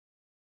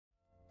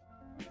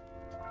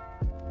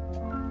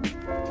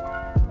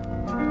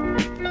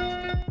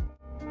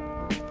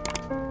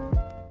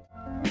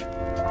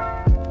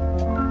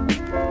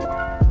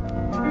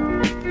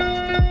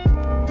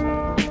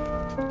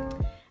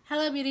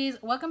Hello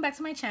beauties, welcome back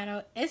to my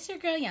channel. It's your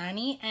girl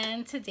Yanni,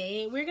 and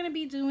today we're going to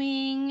be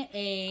doing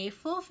a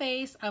full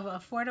face of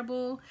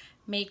affordable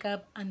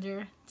makeup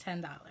under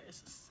 $10.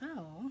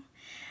 So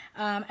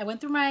I went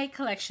through my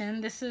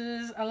collection.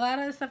 A lot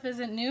of the stuff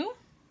isn't new.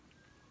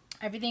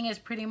 Everything is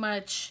pretty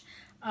much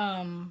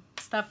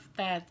stuff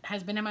that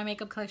has been in my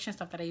makeup collection,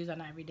 stuff that I use on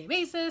an everyday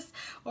basis,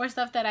 or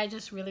stuff that I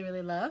just really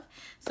love.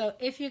 So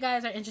if you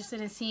guys are interested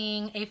in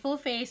seeing a full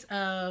face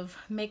of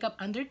makeup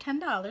under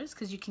 $10,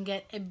 because you can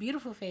get a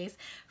beautiful face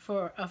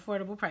for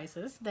affordable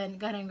prices, then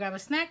go ahead and grab a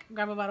snack,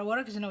 grab a bottle of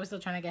water, because you know we're still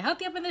trying to get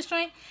healthy up in this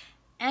joint,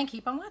 and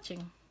keep on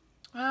watching.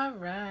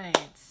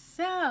 Alright,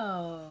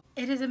 so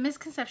it is a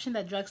misconception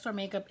that drugstore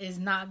makeup is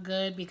not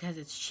good because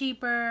it's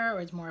cheaper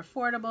or it's more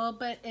affordable,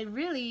 but it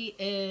really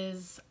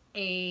is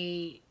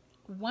a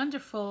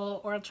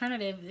wonderful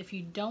alternative. If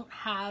you don't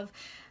have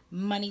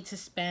money to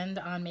spend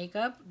on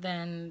makeup,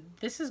 then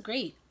this is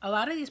great. A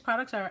lot of these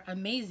products are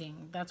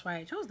amazing. That's why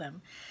I chose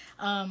them.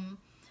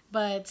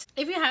 But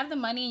if you have the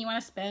money and you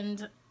want to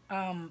spend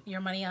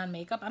your money on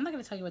makeup, I'm not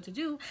going to tell you what to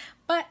do,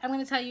 but I'm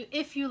going to tell you,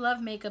 if you love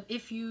makeup,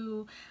 if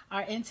you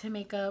are into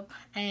makeup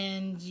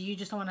and you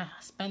just don't want to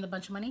spend a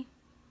bunch of money,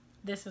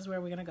 this is where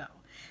we're going to go.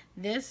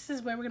 This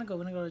is where we're going to go.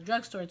 We're going to go to the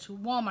drugstore, to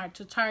Walmart,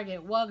 to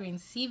Target,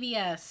 Walgreens,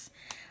 CVS.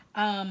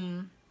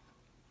 I'm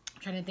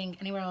trying to think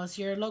anywhere else.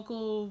 Your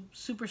local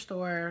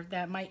superstore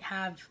that might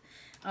have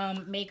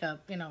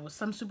makeup. You know,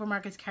 some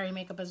supermarkets carry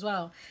makeup as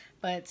well.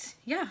 But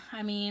yeah,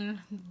 I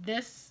mean,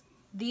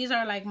 these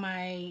are like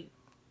my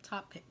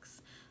top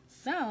picks.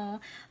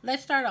 So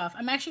let's start off.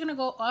 I'm actually going to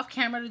go off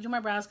camera to do my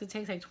brows because it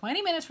takes like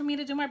 20 minutes for me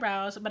to do my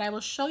brows, but I will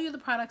show you the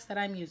products that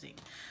I'm using.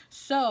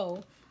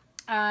 So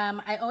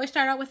I always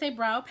start out with a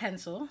brow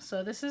pencil.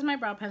 So this is my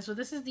brow pencil.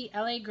 This is the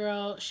LA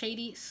Girl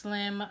Shady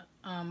Slim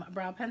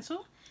brow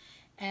pencil.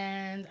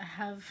 And I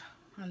have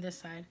on this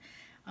side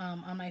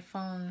on my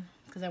phone,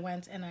 because I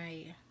went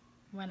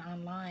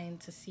online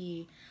to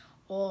see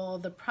all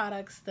the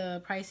products,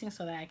 the pricing,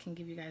 so that I can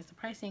give you guys the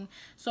pricing.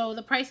 So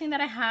the pricing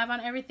that I have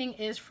on everything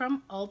is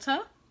from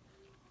Ulta.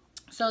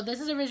 So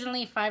this is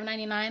originally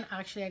 $5.99.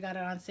 Actually, I got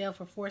it on sale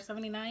for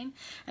 $4.79.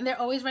 And they're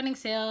always running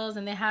sales,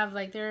 and they have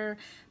like their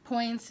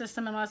points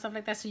system and all that stuff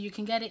like that, so you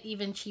can get it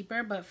even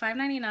cheaper. But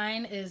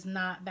 $5.99 is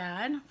not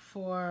bad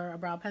for a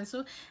brow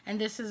pencil, and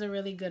this is a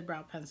really good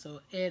brow pencil.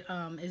 It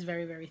is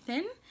very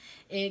thin.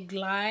 It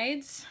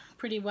glides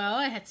pretty well.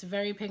 It's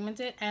very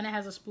pigmented, and it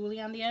has a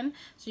spoolie on the end,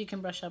 so you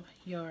can brush up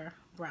your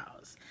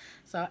brows.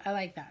 So I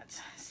like that.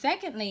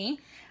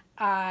 Secondly,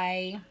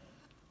 I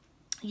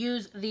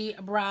use the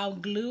brow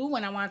glue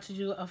when I want to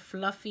do a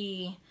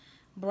fluffy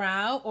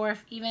brow, or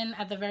if even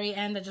at the very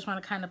end I just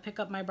want to kind of pick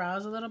up my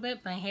brows a little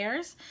bit, my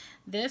hairs.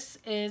 This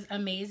is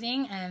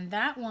amazing, and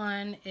that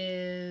one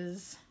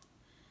is,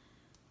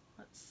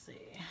 let's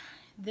see,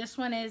 this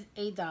one is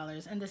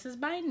 $8, and this is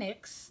by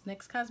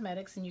NYX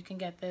Cosmetics, and you can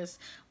get this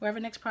wherever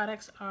NYX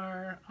products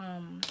are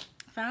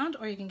found,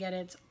 or you can get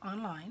it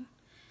online.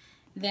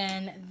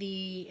 Then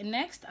the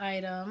next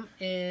item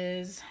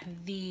is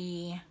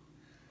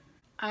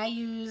I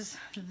use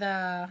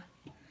the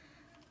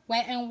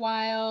Wet n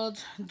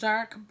Wild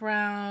Dark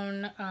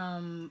Brown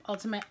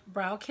Ultimate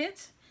Brow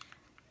Kit.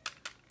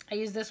 I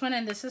use this one,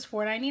 and this is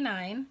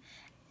 $4.99.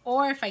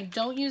 Or if I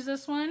don't use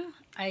this one,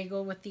 I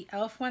go with the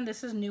e.l.f. one.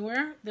 This is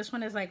newer. This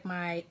one is like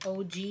my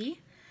OG.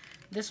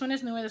 This one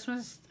is newer. This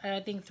one's I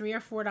think $3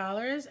 or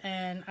 $4,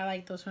 and I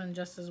like this one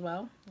just as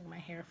well. My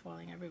hair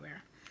falling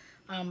everywhere.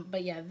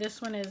 But yeah,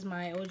 this one is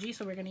my OG,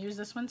 so we're going to use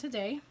this one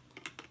today.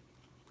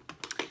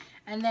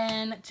 And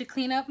then to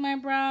clean up my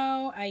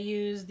brow, I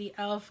use the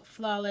e.l.f.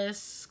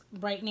 Flawless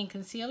Brightening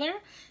Concealer.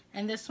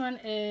 And this one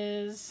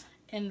is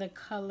in the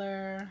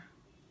color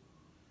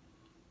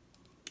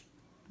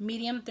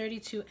Medium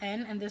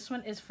 32N. And this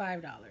one is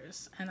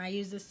 $5. And I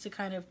use this to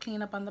kind of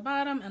clean up on the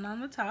bottom and on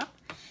the top.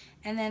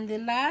 And then the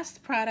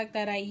last product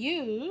that I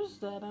use,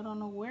 that I don't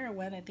know where it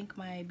went, I think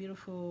my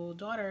beautiful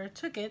daughter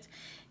took it,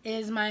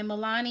 is my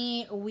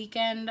Milani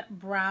Weekend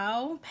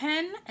Brow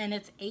Pen, and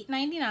it's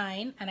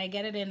 $8.99, and I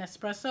get it in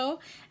espresso,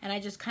 and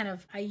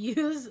I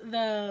use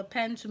the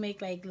pen to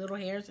make like little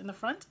hairs in the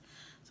front,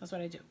 so that's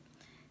what I do.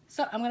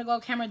 So I'm gonna go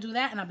off camera, do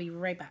that, and I'll be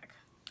right back.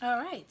 All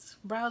right,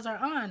 brows are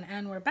on,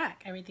 and we're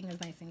back. Everything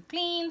is nice and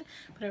cleaned,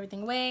 put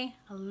everything away.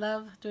 I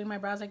love doing my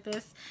brows like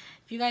this.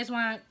 If you guys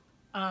want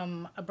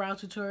a brow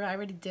tutorial, I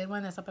already did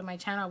one that's up on my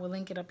channel. I will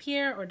link it up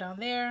here or down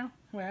there,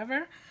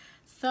 wherever.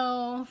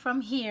 So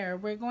from here,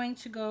 we're gonna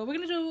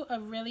do a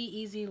really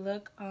easy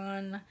look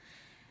on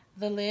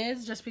the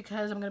lids, just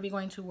because I'm gonna be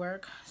going to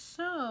work.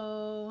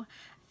 So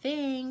I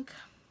think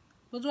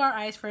we'll do our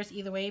eyes first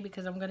either way,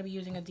 because I'm gonna be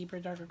using a deeper,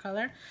 darker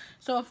color.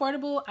 So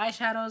affordable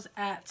eyeshadows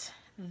at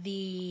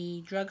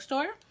the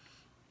drugstore.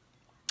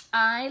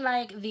 I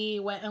like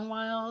the Wet n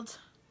Wild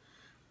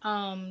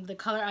the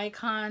Color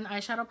Icon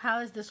eyeshadow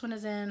palettes. This one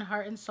is in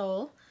Heart and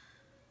Soul,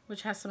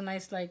 which has some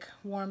nice like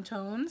warm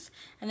tones.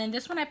 And then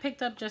this one I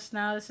picked up just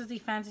now. This is the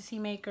Fantasy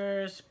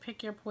Makers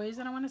Pick Your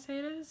Poison, I want to say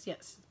it is.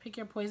 Yes, Pick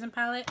Your Poison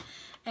palette.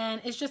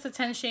 And it's just a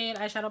 10 shade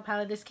eyeshadow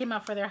palette. This came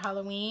out for their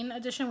Halloween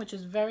edition, which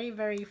is very,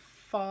 very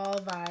fall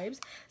vibes.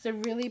 It's a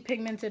really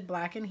pigmented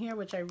black in here,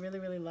 which I really,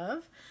 really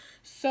love.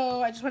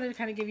 So I just wanted to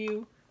kind of give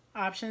you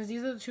options.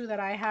 These are the two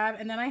that I have.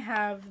 And then I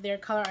have their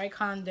Color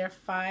Icon, their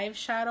 5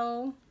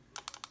 shadow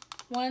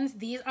ones.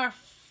 These are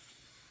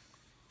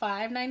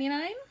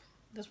 $5.99.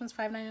 This one's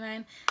 $5.99,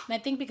 and I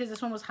think because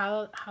this one was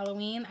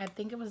Halloween, I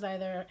think it was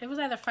either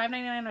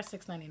 $5.99 or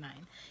 $6.99.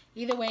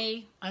 Either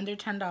way, under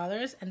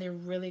 $10, and they're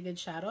really good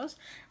shadows.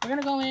 We're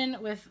gonna go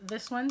in with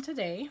this one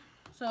today.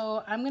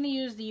 So I'm gonna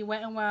use the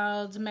Wet n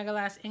Wild's Mega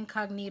Last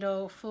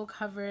Incognito Full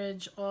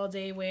Coverage All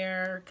Day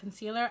Wear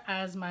Concealer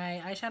as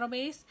my eyeshadow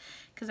base,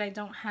 because I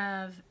don't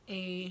have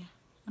an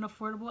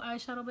affordable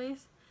eyeshadow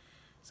base.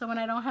 So when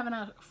I don't have an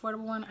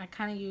affordable one, I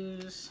kind of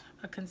use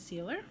a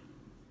concealer.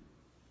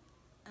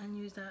 And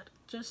use that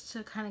just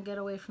to kind of get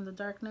away from the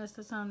darkness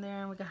that's on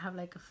there, and we can have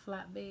like a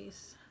flat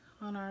base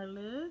on our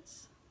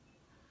lids.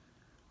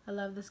 I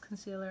love this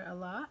concealer a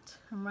lot.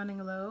 I'm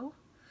running low,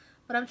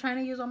 but I'm trying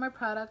to use all my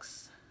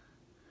products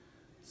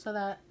so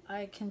that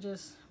I can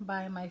just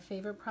buy my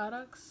favorite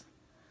products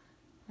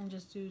and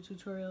just do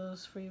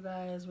tutorials for you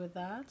guys with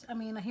that. I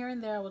mean, here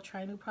and there I will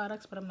try new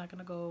products, but I'm not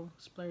gonna go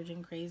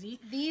splurging crazy.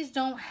 These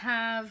don't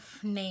have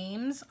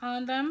names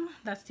on them.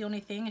 That's the only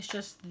thing. It's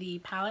just the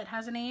palette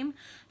has a name.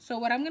 So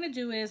what I'm gonna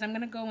do is I'm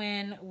gonna go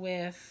in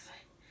with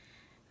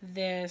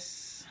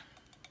this.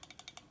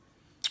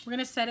 We're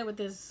gonna set it with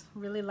this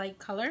really light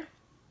color.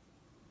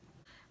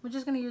 We're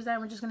just gonna use that,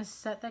 and we're just gonna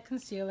set that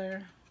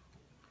concealer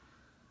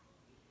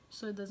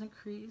so it doesn't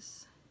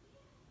crease.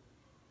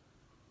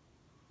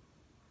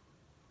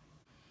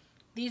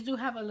 These do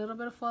have a little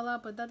bit of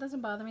fallout, but that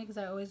doesn't bother me because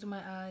I always do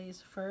my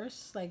eyes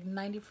first. Like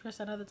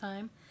 90% of the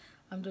time,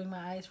 I'm doing my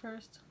eyes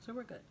first, so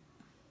we're good.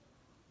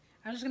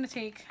 I'm just going to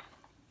take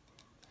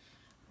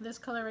this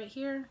color right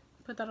here,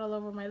 put that all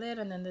over my lid,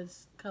 and then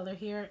this color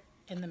here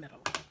in the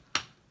middle.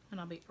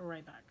 And I'll be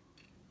right back.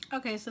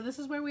 Okay, so this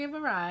is where we have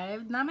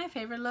arrived. Not my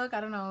favorite look.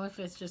 I don't know if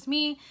it's just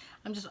me.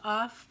 I'm just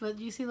off, but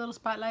you see a little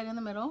spotlight in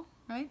the middle,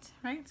 right?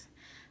 Right?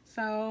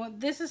 So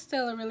this is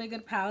still a really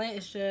good palette.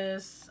 It's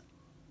just...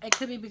 it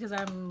could be because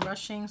I'm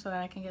rushing so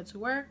that I can get to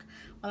work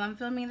while I'm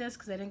filming this,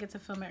 because I didn't get to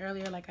film it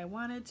earlier like I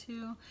wanted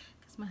to,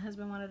 because my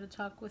husband wanted to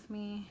talk with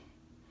me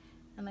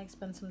and like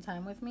spend some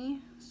time with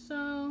me.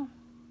 So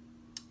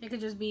it could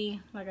just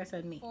be, like I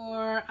said, me.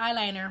 For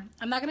eyeliner,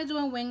 I'm not going to do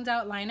a winged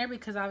out liner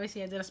because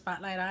obviously I did a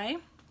spotlight eye.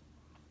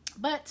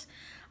 But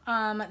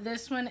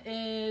this one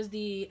is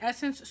the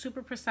Essence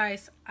Super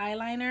Precise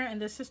Eyeliner,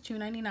 and this is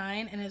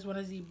 $2.99 and is one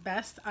of the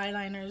best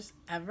eyeliners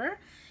ever.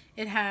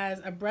 It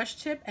has a brush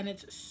tip and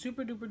it's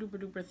super duper duper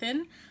duper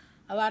thin.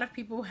 A lot of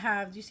people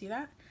have, do you see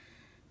that?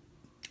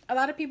 A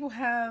lot of people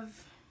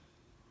have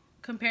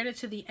compared it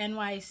to the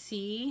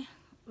NYC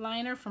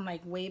liner from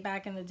like way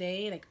back in the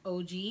day, like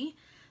OG.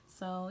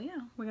 So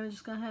yeah, we're gonna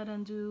just go ahead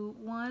and do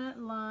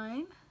one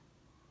line.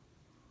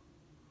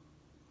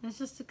 It's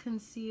just to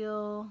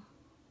conceal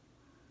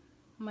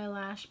my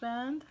lash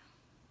band.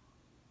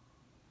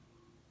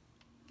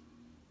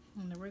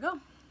 And there we go.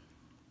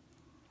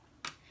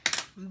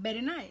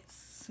 Very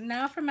nice.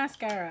 Now for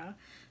mascara.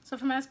 So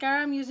for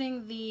mascara, I'm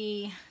using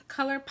the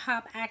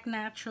ColourPop Act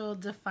Natural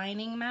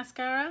Defining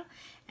Mascara.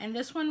 And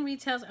this one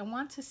retails, I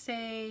want to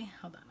say,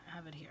 hold on, I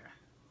have it here.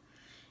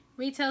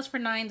 Retails for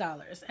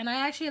 $9. And I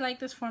actually like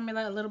this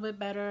formula a little bit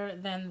better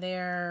than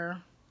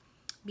their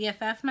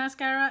BFF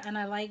mascara. And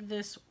I like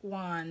this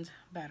wand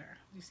better.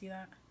 You see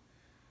that?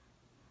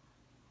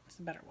 It's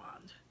a better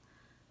wand.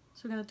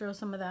 So we're going to throw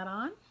some of that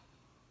on.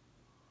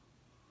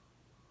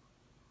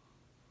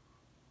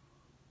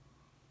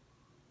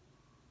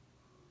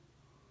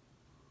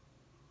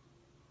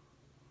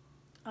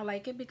 I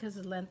like it because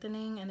it's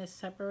lengthening and it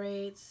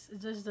separates.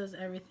 It just does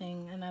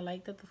everything. And I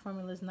like that the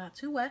formula is not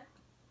too wet.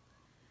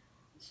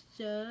 It's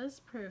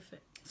just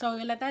perfect. So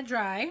we let that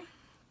dry.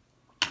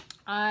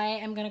 I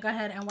am going to go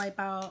ahead and wipe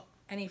out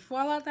any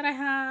fallout that I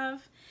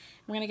have.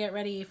 I'm going to get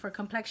ready for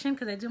complexion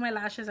because I do my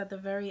lashes at the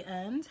very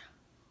end.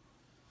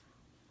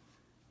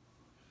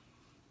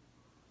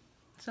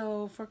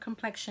 So for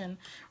complexion,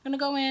 I'm going to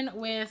go in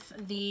with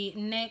the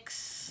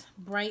NYX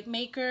Bright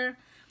Maker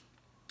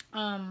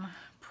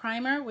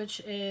primer,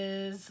 which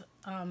is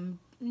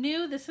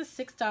new. This is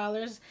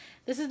 $6.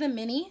 This is the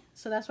mini,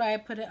 so that's why I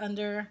put it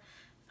under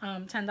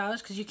 $10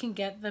 because you can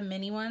get the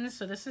mini ones.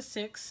 So this is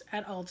 $6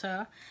 at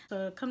Ulta.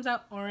 So it comes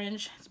out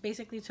orange. It's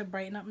basically to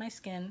brighten up my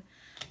skin.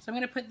 So I'm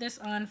going to put this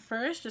on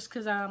first just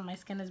because my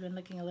skin has been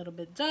looking a little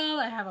bit dull.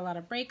 I have a lot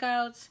of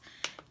breakouts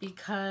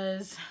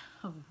because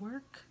of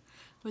work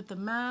with the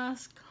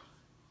mask.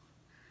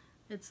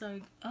 It's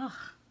like, ugh.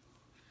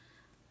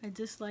 I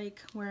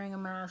dislike wearing a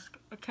mask.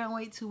 I can't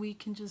wait till we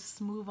can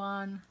just move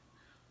on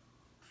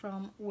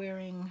from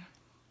wearing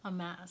a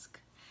mask.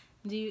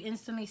 Do you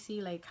instantly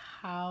see like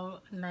how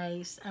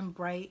nice and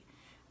bright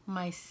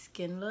my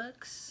skin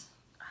looks?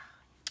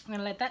 I'm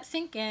gonna let that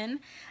sink in.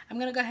 I'm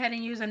gonna go ahead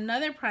and use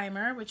another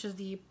primer, which is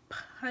the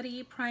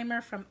Putty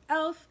Primer from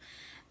e.l.f.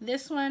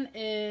 This one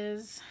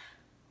is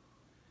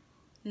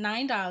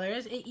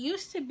 $9. It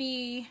used to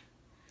be,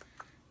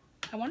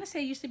 I want to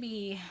say it used to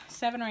be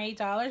 $7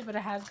 or $8, but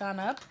it has gone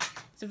up.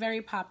 It's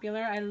very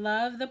popular. I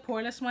love the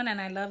poreless one and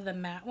I love the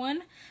matte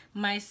one.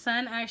 My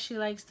son actually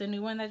likes the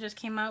new one that just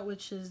came out,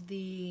 which is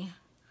the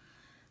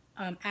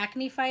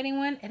acne fighting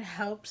one. It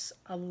helps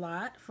a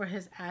lot for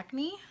his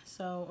acne,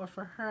 so, or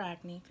for her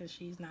acne, because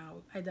she's now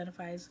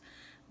identifies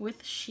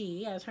with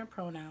she as her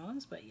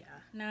pronouns. But yeah,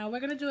 now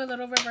we're gonna do a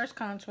little reverse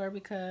contour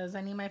because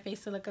I need my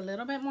face to look a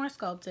little bit more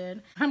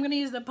sculpted. I'm gonna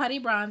use the Putty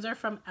Bronzer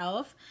from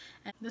e.l.f.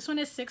 and this one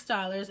is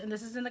 $6 and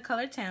this is in the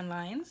color Tan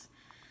Lines,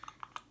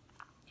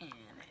 and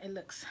it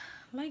looks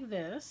like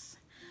this.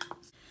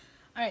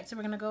 All right, so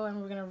we're gonna go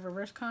and we're gonna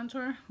reverse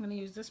contour. I'm gonna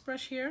use this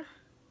brush here,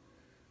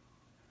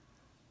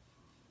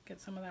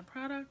 get some of that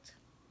product.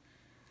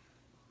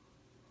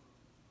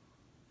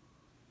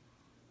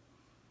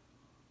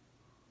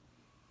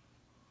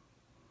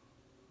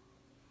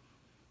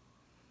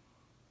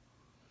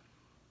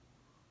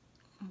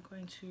 I'm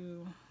going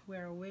to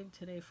wear a wig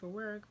today for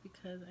work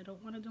because I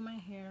don't want to do my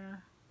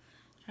hair.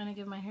 I'm trying to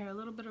give my hair a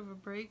little bit of a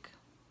break.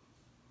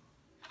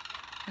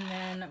 And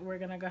then we're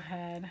gonna go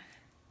ahead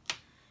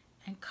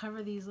and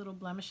cover these little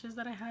blemishes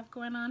that I have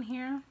going on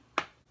here.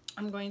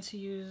 I'm going to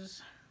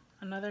use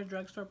another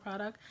drugstore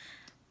product,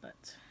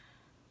 but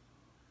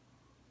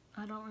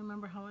I don't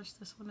remember how much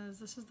this one is.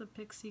 This is the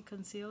Pixie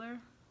Concealer.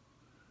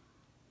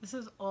 This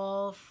is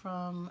all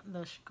from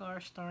the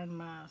Star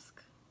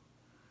mask.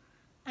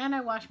 And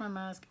I wash my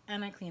mask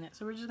and I clean it.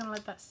 So we're just gonna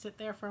let that sit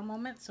there for a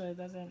moment so it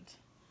doesn't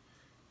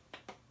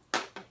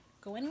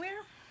go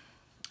anywhere.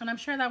 And I'm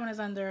sure that one is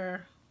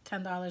under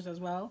 $10 as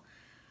well.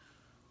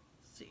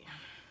 Let's see.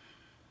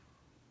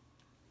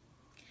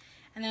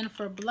 And then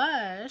for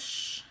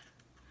blush,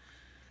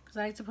 because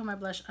I like to put my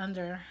blush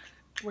under,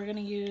 we're gonna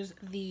use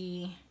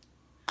the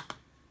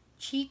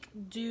Cheek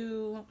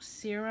Dew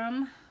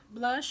Serum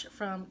blush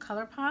from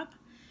ColourPop,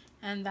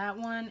 and that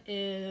one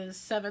is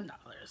 $7.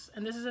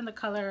 And this is in the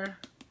color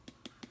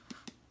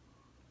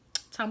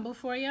Tumble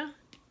For Ya.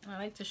 I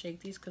like to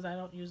shake these because I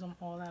don't use them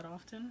all that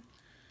often.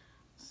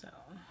 So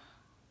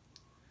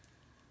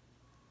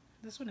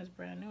this one is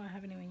brand new. I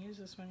haven't even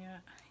used this one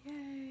yet.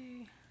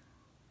 Yay!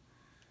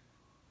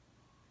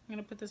 I'm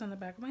gonna put this on the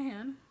back of my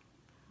hand.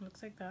 It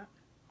looks like that.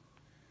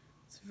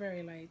 It's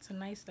very light. It's a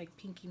nice like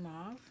pinky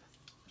mauve.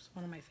 It's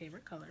one of my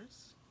favorite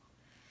colors.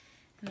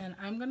 And then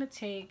I'm gonna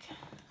take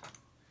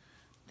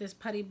this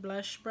putty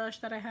blush brush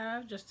that I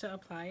have just to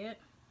apply it.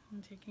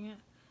 I'm taking it.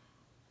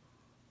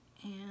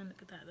 And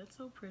look at that. That's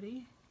so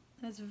pretty.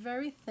 And it's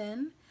very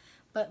thin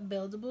but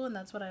buildable, and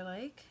that's what I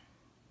like.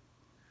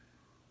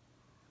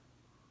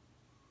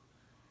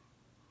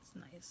 It's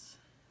nice.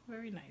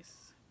 Very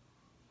nice.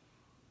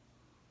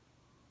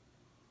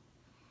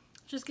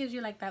 Just gives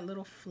you like that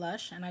little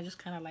flush, and I just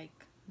kind of like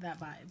that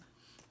vibe.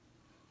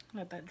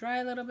 Let that dry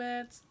a little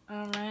bit.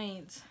 All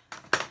right,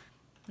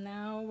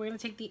 now we're gonna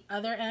take the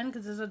other end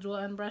because this is a dual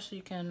end brush, so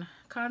you can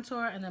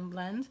contour and then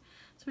blend.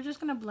 So we're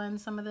just gonna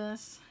blend some of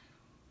this.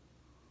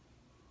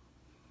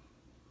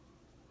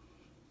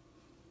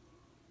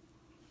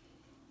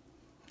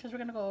 Because we're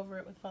gonna go over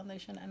it with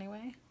foundation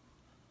anyway.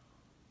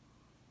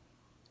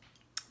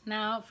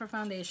 Now for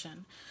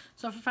foundation.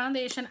 So for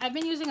foundation, I've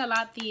been using a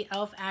lot the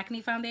e.l.f.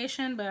 Acne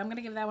Foundation, but I'm going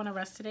to give that one a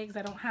rest today because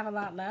I don't have a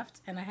lot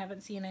left and I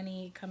haven't seen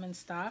any come in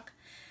stock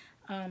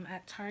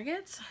at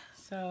Target.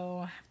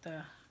 So I have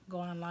to go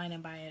online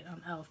and buy it on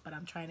e.l.f., but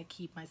I'm trying to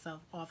keep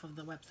myself off of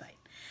the website.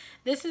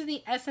 This is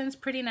the Essence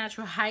Pretty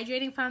Natural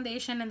Hydrating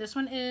Foundation, and this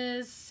one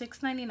is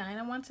 $6.99,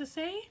 I want to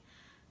say.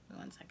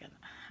 One second,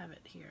 I have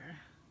it here.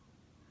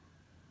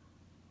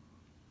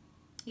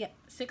 Yep,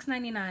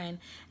 $6.99,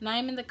 and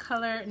I'm in the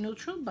color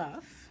Neutral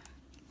Buff.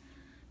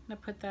 I'm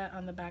gonna put that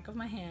on the back of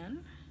my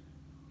hand.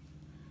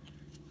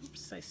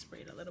 Oops, I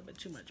sprayed a little bit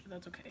too much, but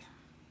that's okay.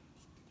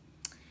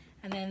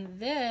 And then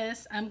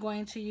this, I'm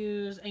going to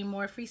use a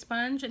Morphe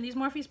sponge, and these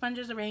Morphe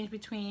sponges range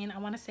between, I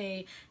want to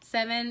say,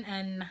 $7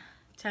 and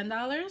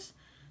 $10.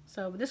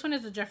 So this one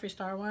is the Jeffree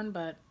Star one,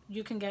 but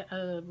you can get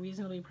a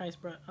reasonably priced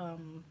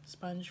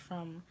sponge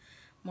from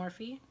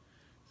Morphe.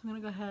 So I'm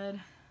gonna go ahead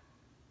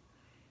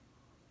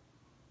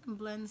and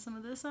blend some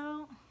of this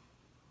out.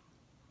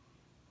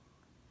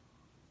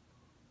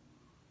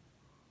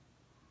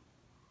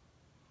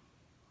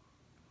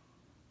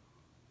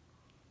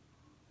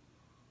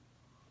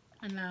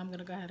 And now I'm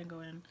gonna go ahead and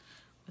go in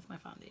with my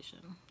foundation.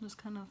 Just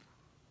kind of,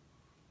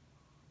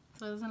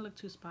 so it doesn't look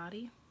too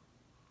spotty.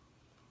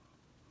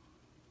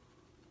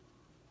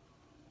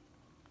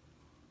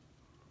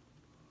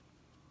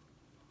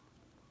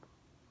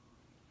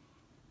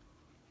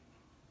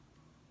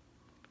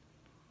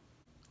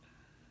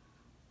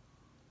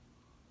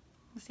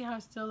 See how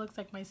it still looks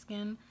like my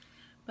skin,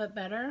 but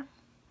better.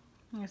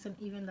 Nice and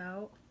evened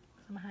out.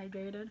 I'm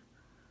hydrated.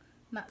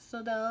 Not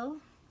so dull.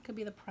 Could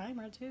be the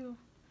primer too.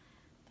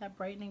 That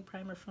brightening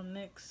primer from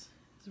NYX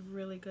is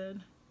really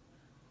good.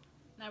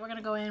 Now we're going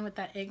to go in with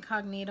that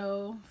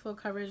Incognito Full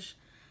Coverage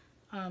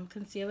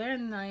concealer,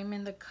 and I'm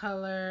in the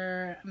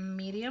color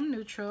Medium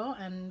Neutral,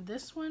 and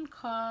this one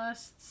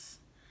costs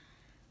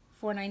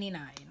 $4.99.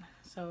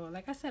 So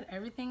like I said,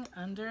 everything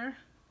under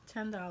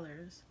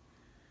 $10.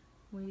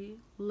 We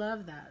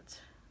love that.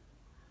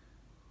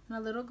 And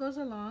a little goes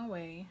a long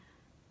way.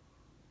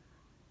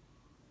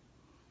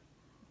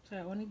 So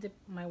I only dip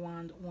my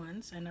wand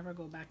once. I never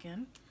go back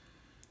in.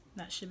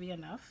 That should be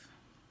enough.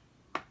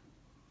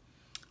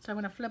 So I'm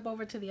going to flip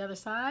over to the other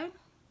side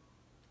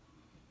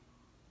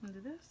and do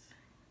this.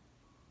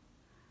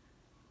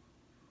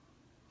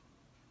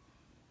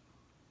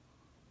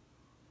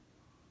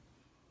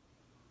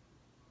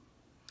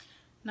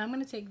 Now I'm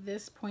going to take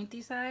this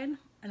pointy side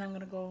and I'm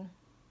going to go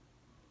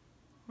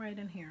right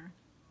in here.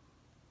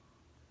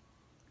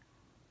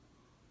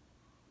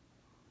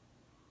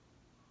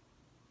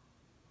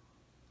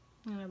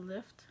 I'm going to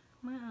lift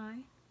my eye,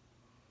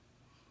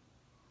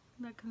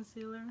 that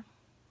concealer.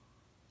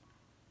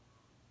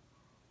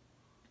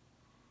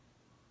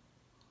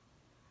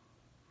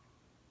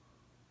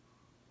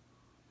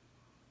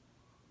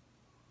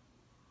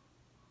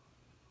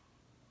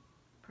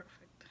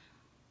 Perfect.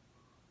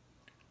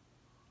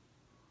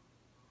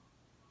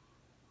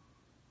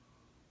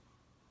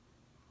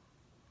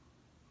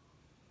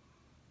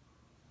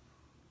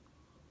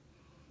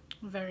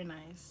 Very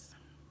nice.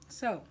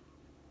 So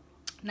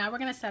now we're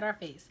going to set our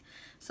face.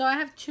 So I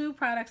have two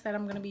products that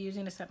I'm going to be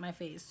using to set my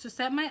face. To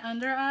set my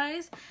under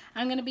eyes,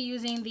 I'm going to be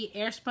using the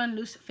Airspun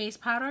Loose Face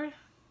Powder.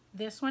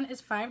 This one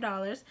is $5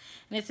 and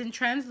it's in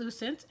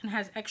translucent and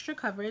has extra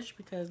coverage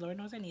because Lord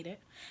knows I need it.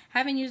 I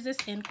haven't used this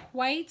in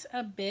quite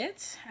a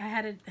bit. I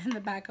had it in the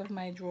back of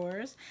my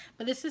drawers,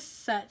 but this is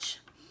such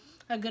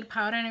a good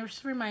powder, and it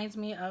just reminds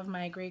me of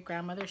my great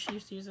grandmother. She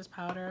used to use this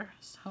powder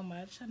so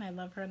much, and I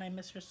love her and I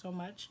miss her so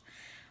much.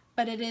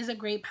 But it is a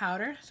great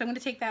powder. So I'm going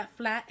to take that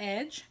flat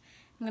edge.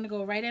 I'm going to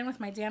go right in with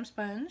my damp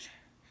sponge.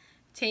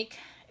 Take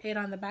it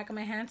on the back of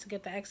my hand to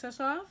get the excess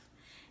off.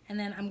 And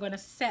then I'm going to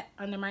set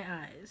under my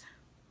eyes.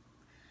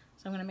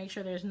 So I'm going to make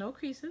sure there's no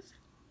creases.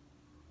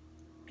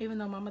 Even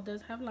though Mama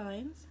does have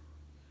lines.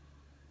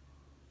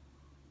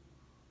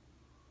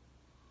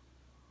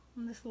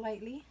 And just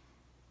lightly.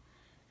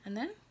 And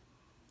then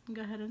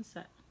go ahead and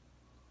set.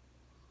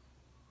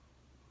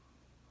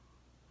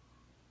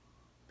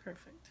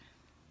 Perfect.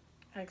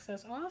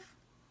 Excess off,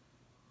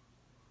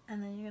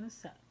 and then you're gonna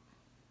set.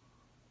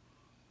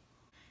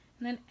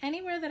 And then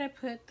anywhere that I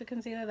put the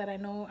concealer that I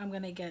know I'm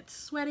gonna get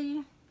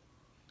sweaty,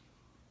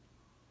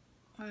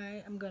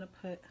 I am gonna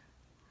put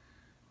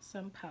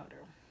some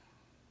powder.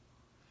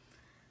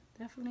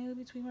 Definitely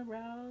between my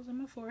brows and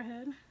my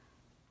forehead.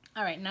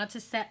 All right, now to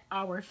set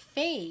our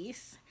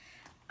face,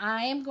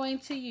 I am going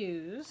to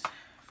use,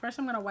 first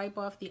I'm gonna wipe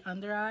off the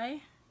under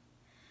eye.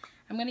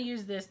 I'm going to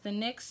use this, the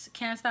NYX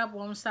Can't Stop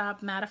Won't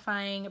Stop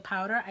Mattifying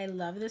Powder. I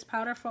love this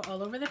powder for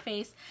all over the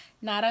face,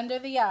 not under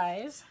the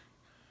eyes.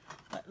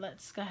 But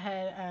let's go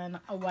ahead and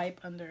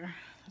wipe under.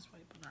 Let's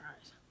wipe under our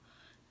eyes.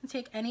 And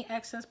take any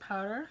excess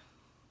powder.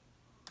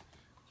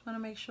 Just want to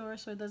make sure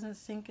so it doesn't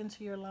sink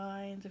into your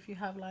lines if you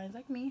have lines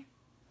like me.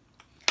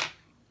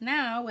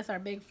 Now with our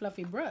big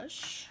fluffy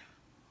brush,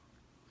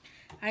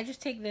 I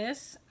just take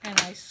this and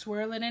I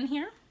swirl it in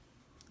here,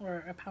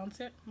 or I pounce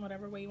it,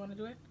 whatever way you want to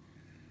do it.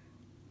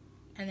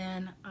 And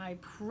then I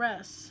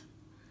press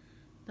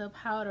the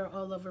powder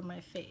all over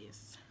my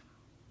face.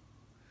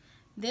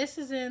 This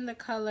is in the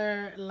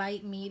color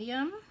light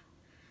medium,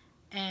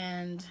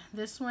 and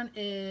this one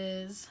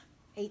is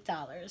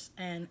 $8,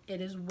 and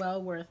it is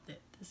well worth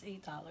it. This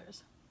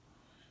 $8.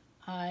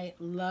 I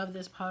love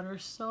this powder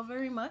so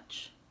very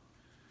much.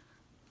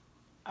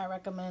 I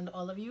recommend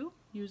all of you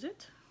use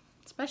it,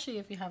 especially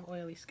if you have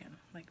oily skin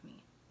like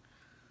me.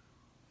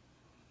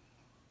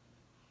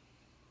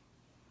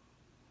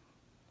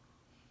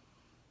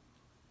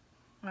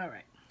 All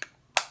right,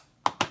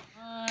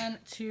 on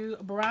to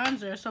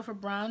bronzer. So for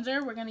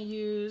bronzer, we're gonna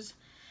use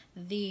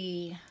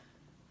the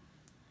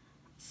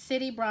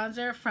City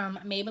Bronzer from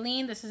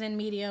Maybelline. This is in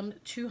medium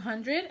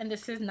 200, and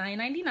this is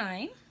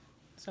 $9.99,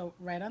 so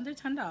right under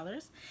 $10.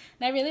 And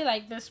I really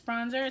like this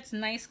bronzer. It's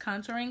nice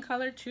contouring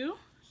color too.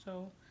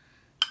 So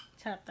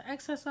tap the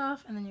excess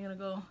off, and then you're gonna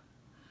go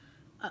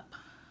up.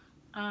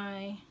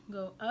 I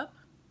go up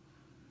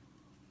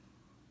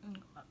and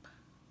go up.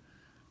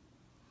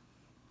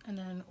 And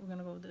then we're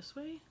gonna go this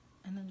way,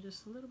 and then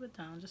just a little bit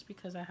down, just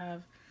because I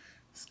have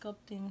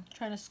trying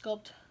to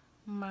sculpt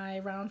my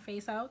round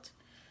face out.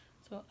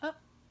 So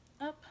up,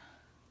 up,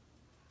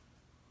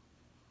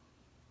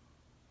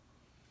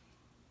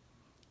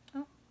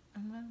 up,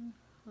 and then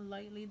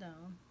lightly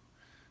down.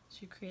 So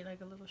you create like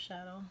a little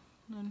shadow.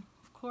 And then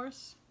of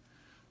course,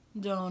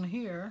 down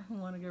here, we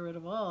want to get rid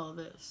of all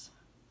this.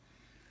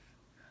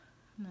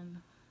 And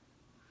then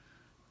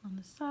on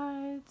the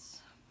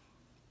sides.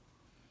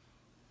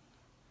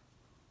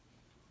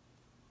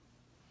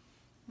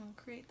 I'll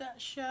create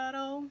that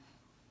shadow.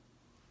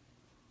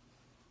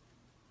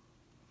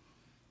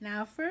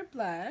 Now for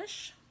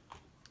blush.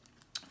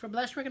 For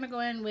blush, we're going to go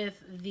in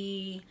with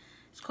the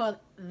It's called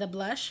The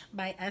Blush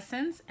by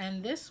Essence,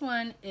 and this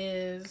one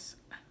is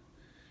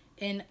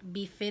in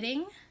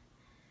Befitting,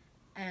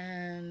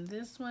 and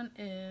this one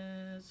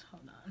is,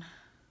 hold on,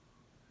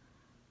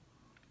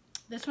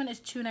 this one is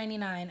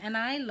 $2.99, and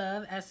I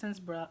love Essence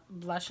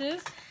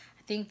blushes.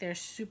 I think they're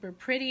super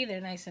pretty.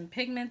 They're nice and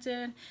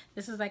pigmented.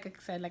 This is, like I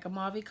said, like a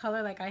mauve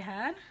color like I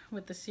had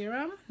with the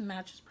serum. It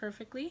matches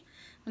perfectly.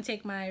 I'm gonna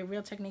take my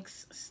Real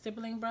Techniques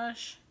stippling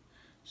brush,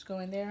 just go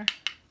in there,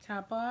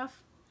 tap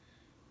off,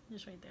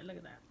 just right there. Look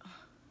at that.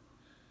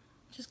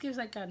 Just gives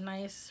like a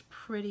nice,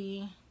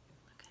 pretty.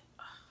 Look at,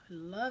 oh, I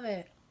love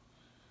it.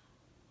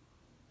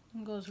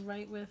 It goes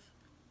right with.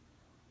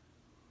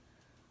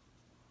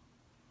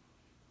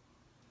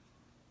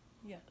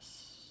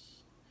 Yes.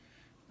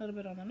 A little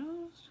bit on the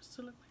nose, just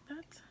to look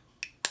like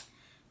that.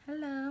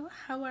 Hello,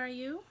 how are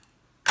you?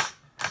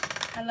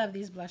 I love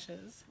these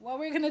blushes. What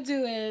we're gonna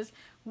do is,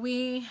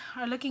 we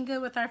are looking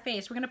good with our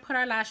face. We're gonna put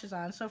our lashes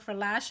on. So for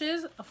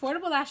lashes,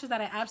 affordable lashes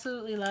that I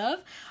absolutely love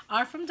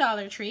are from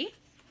Dollar Tree.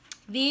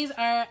 These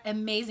are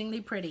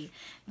amazingly pretty.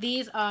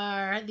 These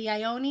are the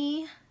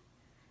Ione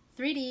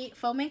 3D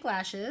Faux Mink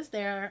lashes.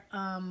 They're,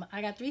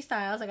 I got 3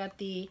 styles. I got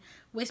the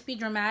Wispy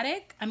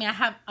Dramatic. I mean, I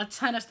have a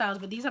ton of styles,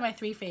 but these are my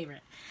 3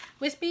 favorite.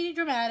 Wispy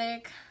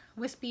Dramatic,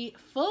 Wispy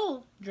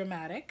Full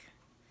Dramatic,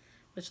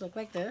 which look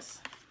like this.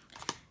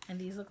 And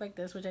these look like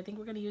this, which I think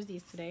we're going to use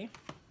these today.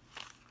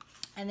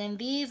 And then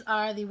these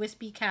are the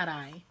Wispy Cat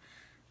Eye,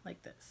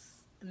 like this.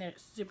 And they're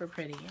super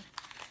pretty.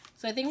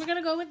 So I think we're going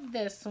to go with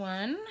this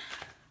one.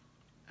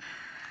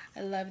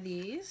 I love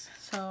these.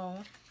 So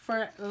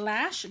for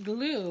lash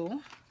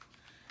glue,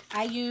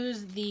 I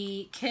use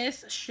the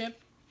Kiss Strip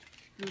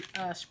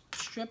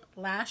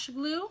Lash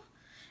Glue.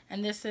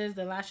 And this is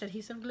the lash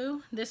adhesive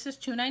glue. This is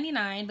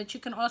 $2.99, but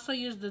you can also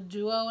use the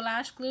Duo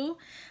Lash Glue.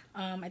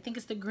 I think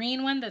it's the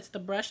green one that's the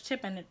brush tip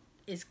and it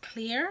is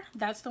clear.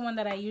 That's the one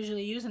that I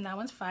usually use, and that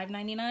one's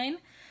 $5.99.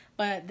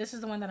 But this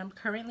is the one that I'm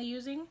currently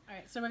using.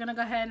 Alright, so we're going to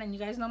go ahead, and you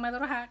guys know my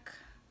little hack.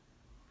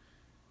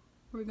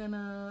 We're going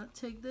to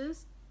take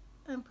this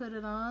and put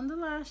it on the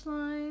lash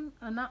line.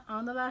 Not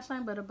on the lash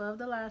line, but above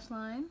the lash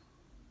line.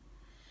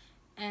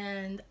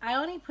 And I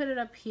only put it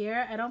up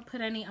here. I don't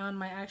put any on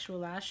my actual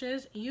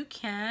lashes. You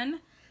can.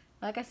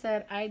 Like I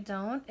said, I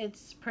don't.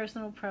 It's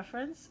personal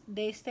preference.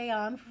 They stay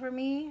on for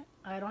me.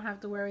 I don't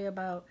have to worry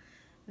about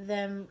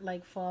them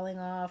like falling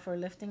off or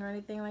lifting or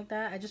anything like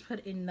that. I just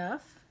put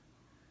enough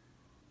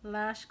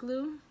lash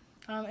glue,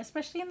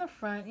 especially in the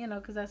front, you know,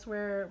 because that's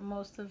where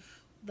most of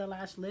the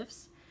lash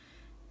lifts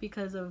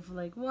because of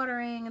like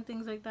watering and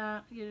things like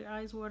that. Your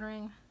eyes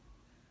watering.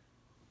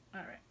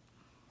 All right.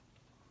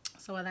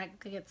 So while that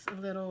gets a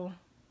little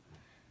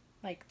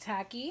like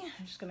tacky,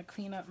 I'm just gonna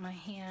clean up my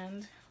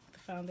hand with the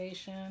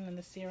foundation and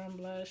the serum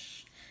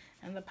blush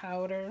and the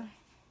powder.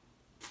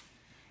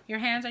 Your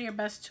hands are your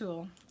best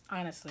tool,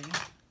 honestly.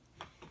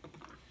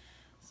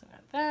 So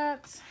got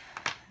that.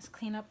 Let's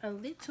clean up a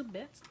little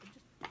bit.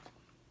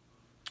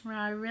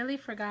 I really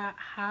forgot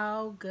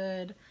how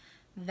good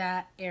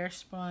that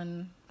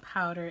airspun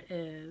powder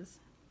is.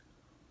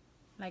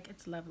 Like,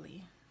 it's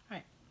lovely.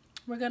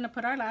 We're going to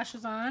put our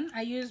lashes on.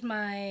 I use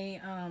my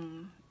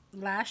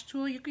lash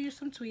tool. You could use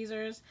some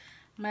tweezers.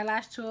 My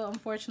lash tool,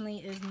 unfortunately,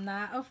 is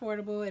not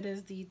affordable. It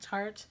is the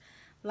Tarte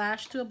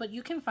lash tool, but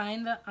you can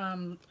find the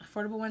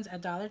affordable ones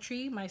at Dollar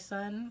Tree. My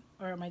son,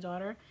 or my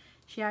daughter,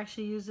 she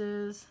actually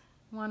uses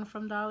one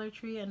from Dollar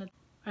Tree, and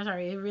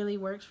it really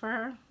works for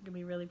her. It can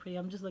be really pretty.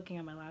 I'm just looking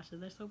at my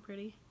lashes. They're so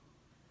pretty.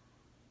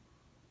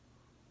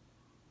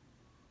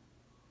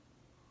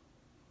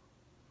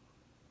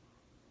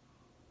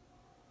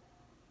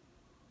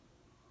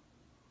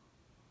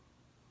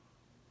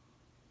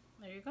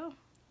 There you go.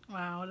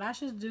 Wow,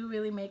 lashes do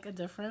really make a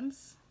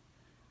difference.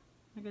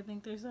 Like, I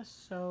think they're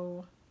just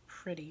so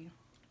pretty.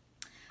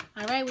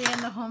 All right, we're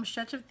in the home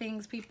stretch of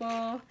things,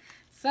 people.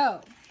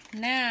 So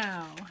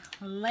now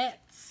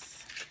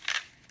let's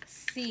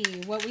see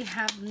what we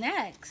have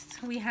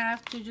next. We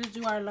have to just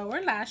do our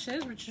lower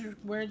lashes, which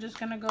we're just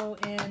gonna go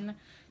in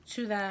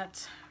to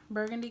that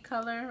burgundy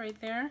color right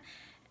there.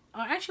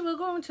 Actually, we'll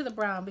go into the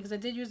brown because I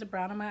did use the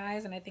brown on my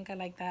eyes, and I think I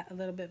like that a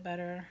little bit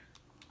better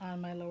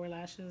on my lower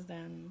lashes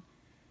than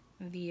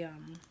the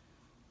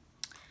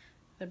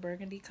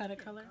burgundy kind of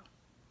color.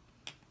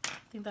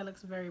 I think that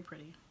looks very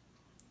pretty.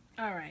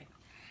 All right,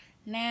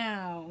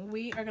 now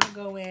we are gonna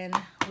go in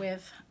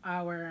with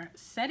our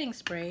setting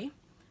spray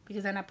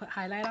because then I put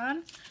highlight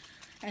on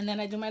and then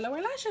I do my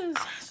lower lashes.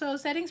 So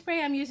setting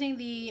spray, I'm using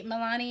the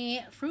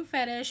Milani Fruit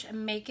Fetish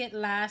Make It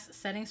Last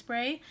setting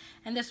spray,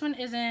 and this one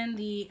is in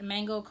the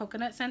mango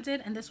coconut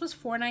scented, and this was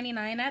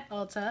 $4.99 at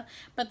Ulta,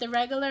 but the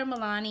regular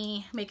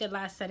Milani Make It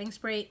Last setting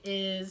spray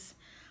is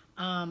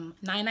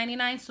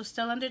 $9.99, so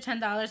still under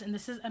 $10, and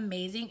this is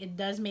amazing. It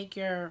does make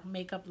your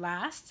makeup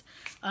last.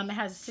 It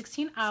has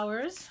 16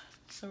 hours,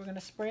 so we're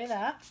gonna spray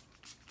that,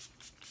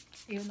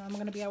 even though I'm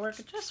gonna be at work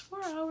for just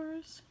 4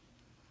 hours.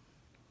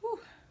 Whew.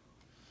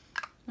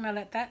 I'm gonna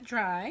let that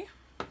dry,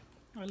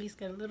 or at least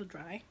get a little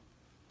dry.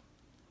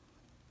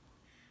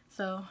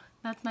 So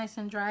That's nice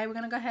and dry. We're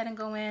gonna go ahead and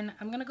go in.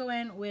 I'm gonna go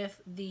in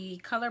with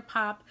the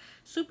ColourPop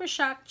Super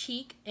Shock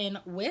Cheek in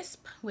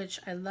Wisp, which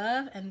I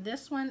love. And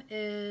this one,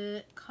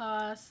 it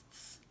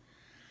costs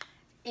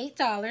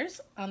 $8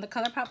 on the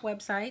ColourPop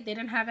website. They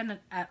didn't have it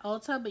at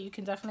Ulta, but you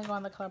can definitely go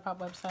on the ColourPop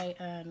website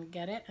and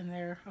get it, and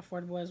they're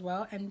affordable as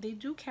well. And they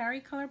do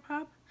carry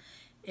ColourPop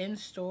in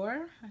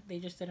store. They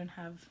just didn't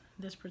have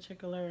this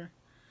particular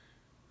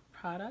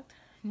product.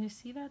 And you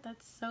see that?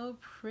 That's so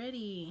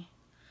pretty.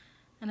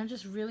 And I'm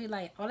just really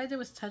light. All I did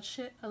was touch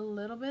it a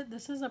little bit.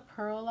 This is a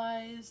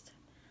pearlized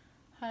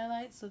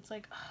highlight, so it's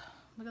like, oh,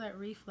 look at that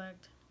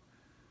reflect.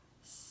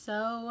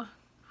 So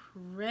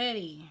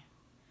pretty.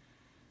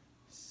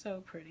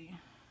 So pretty.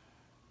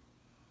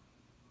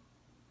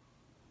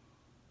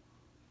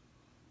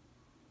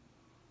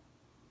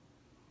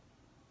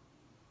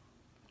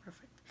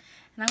 Perfect.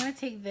 And I'm going to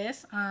take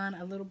this on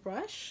a little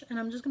brush, and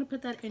I'm just going to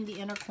put that in the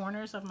inner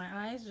corners of my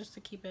eyes just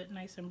to keep it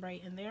nice and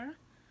bright in there.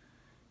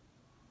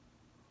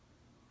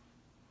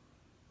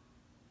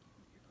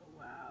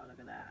 Wow, look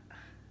at that.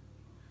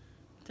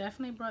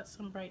 Definitely brought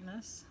some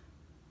brightness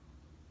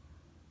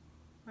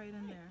right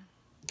in there.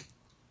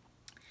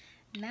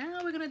 Now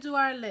we're going to do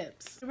our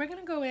lips. We're going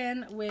to go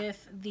in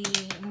with the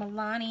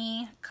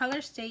Milani Color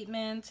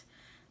Statement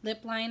lip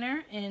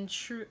liner in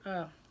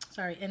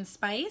in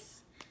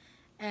Spice.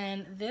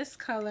 And this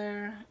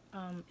color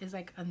is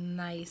like a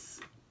nice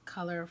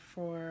color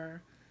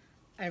for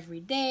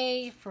every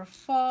day, for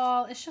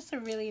fall. It's just a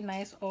really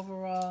nice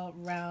overall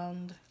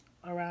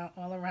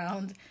all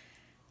around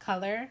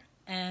color.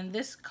 And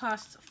this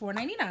costs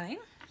 $4.99,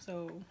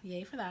 so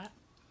yay for that.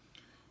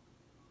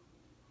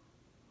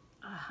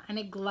 And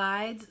it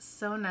glides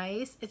so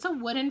nice. It's a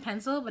wooden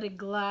pencil, but it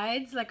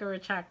glides like a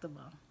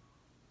retractable.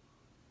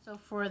 So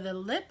for the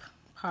lip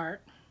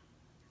part,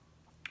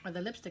 or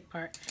the lipstick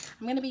part,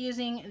 I'm going to be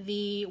using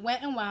the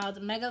Wet n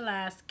Wild Mega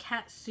Last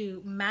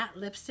Catsuit Matte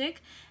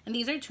Lipstick. And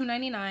these are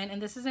 $2.99,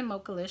 and this is in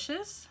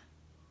Mochalicious.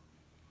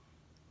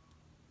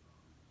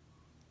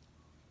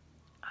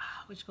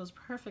 Which goes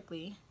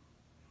perfectly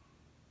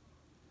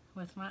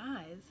with my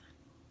eyes.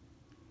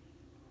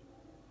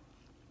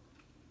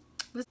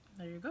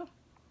 There you go.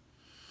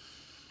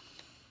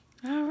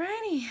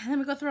 Alrighty, let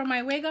me go throw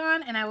my wig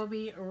on, and I will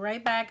be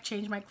right back,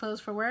 change my clothes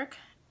for work,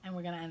 and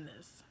we're gonna end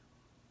this.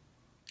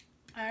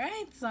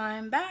 Alright, so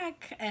I'm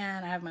back,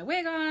 and I have my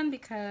wig on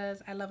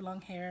because I love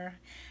long hair.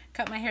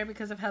 Cut my hair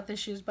because of health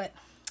issues, but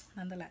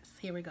nonetheless,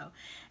 here we go.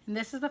 And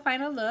this is the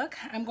final look.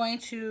 I'm going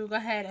to go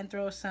ahead and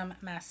throw some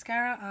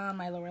mascara on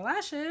my lower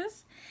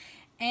lashes,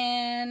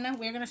 and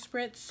we're gonna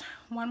spritz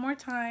one more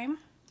time.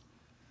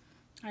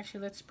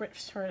 Actually, let's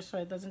spritz first so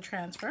it doesn't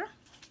transfer.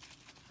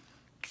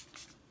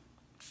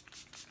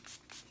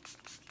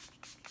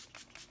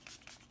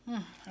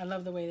 I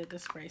love the way that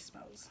this spray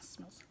smells. It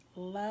smells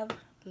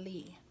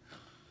lovely.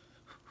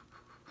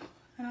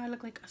 I know I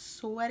look like a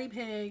sweaty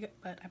pig,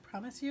 but I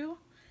promise you,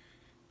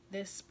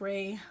 this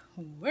spray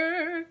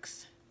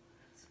works.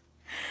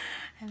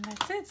 And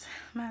that's it.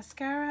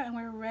 Mascara, and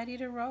we're ready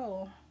to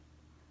roll.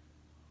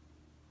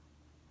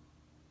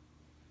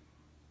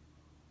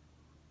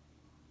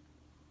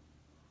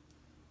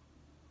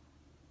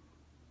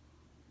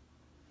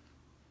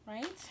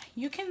 Right?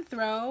 You can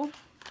throw,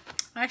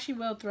 I actually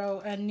will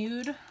throw a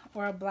nude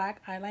or a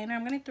black eyeliner.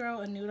 I'm going to throw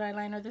a nude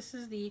eyeliner. This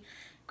is the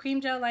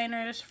cream gel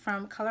liners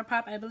from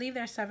ColourPop. I believe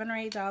they're $7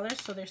 or $8,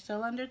 so they're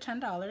still under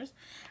 $10.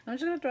 I'm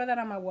just going to throw that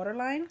on my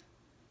waterline.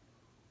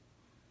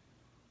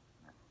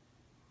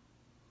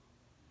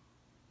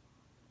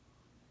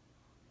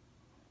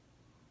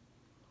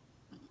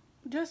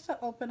 Just to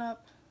open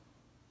up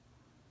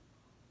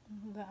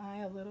the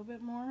eye a little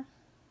bit more.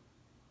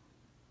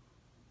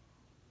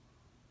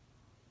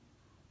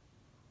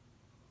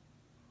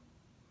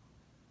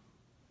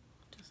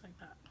 Just like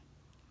that.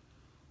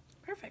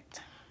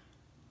 Perfect.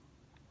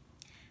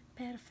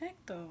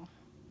 Perfecto.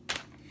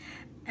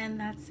 And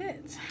that's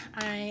it.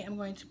 I am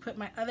going to put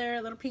my other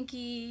little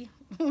pinky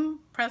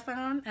press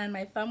on and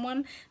my thumb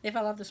one. They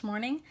fell off this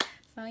morning.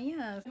 So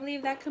yeah, I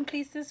believe that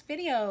completes this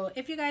video.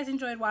 If you guys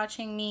enjoyed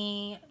watching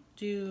me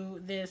do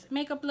this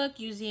makeup look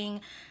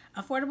using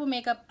affordable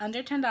makeup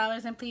under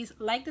 $10, and please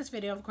like this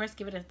video, of course,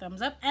 give it a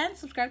thumbs up and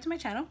subscribe to my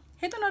channel.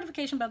 Hit the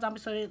notification bell down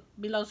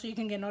below so you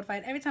can get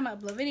notified every time I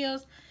upload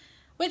videos,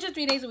 which are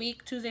 3 days a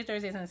week, Tuesdays,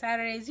 Thursdays, and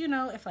Saturdays, you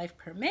know, if life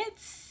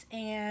permits.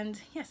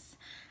 And yes,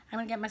 I'm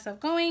gonna get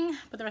myself going,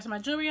 put the rest of my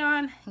jewelry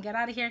on, and get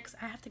out of here because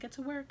I have to get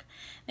to work.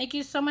 Thank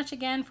you so much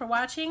again for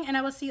watching, and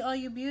I will see all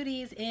you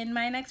beauties in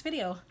my next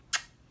video.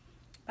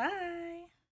 Bye.